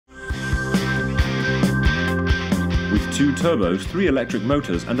2 turbos, 3 electric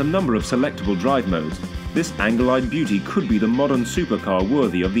motors and a number of selectable drive modes, this angle-eyed beauty could be the modern supercar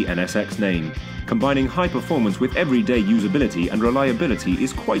worthy of the NSX name. Combining high performance with everyday usability and reliability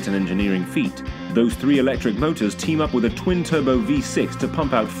is quite an engineering feat. Those 3 electric motors team up with a twin-turbo V6 to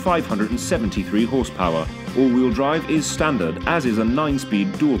pump out 573 horsepower. All-wheel drive is standard, as is a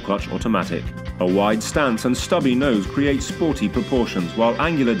 9-speed dual-clutch automatic. A wide stance and stubby nose create sporty proportions, while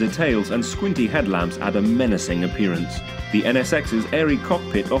angular details and squinty headlamps add a menacing appearance. The NSX's airy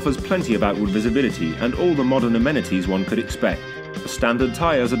cockpit offers plenty of outward visibility and all the modern amenities one could expect. The standard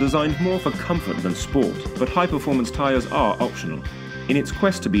tyres are designed more for comfort than sport, but high-performance tyres are optional. In its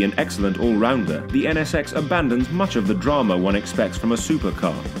quest to be an excellent all-rounder, the NSX abandons much of the drama one expects from a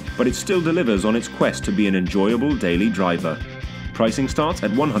supercar, but it still delivers on its quest to be an enjoyable daily driver. Pricing starts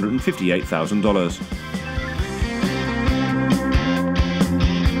at $158,000.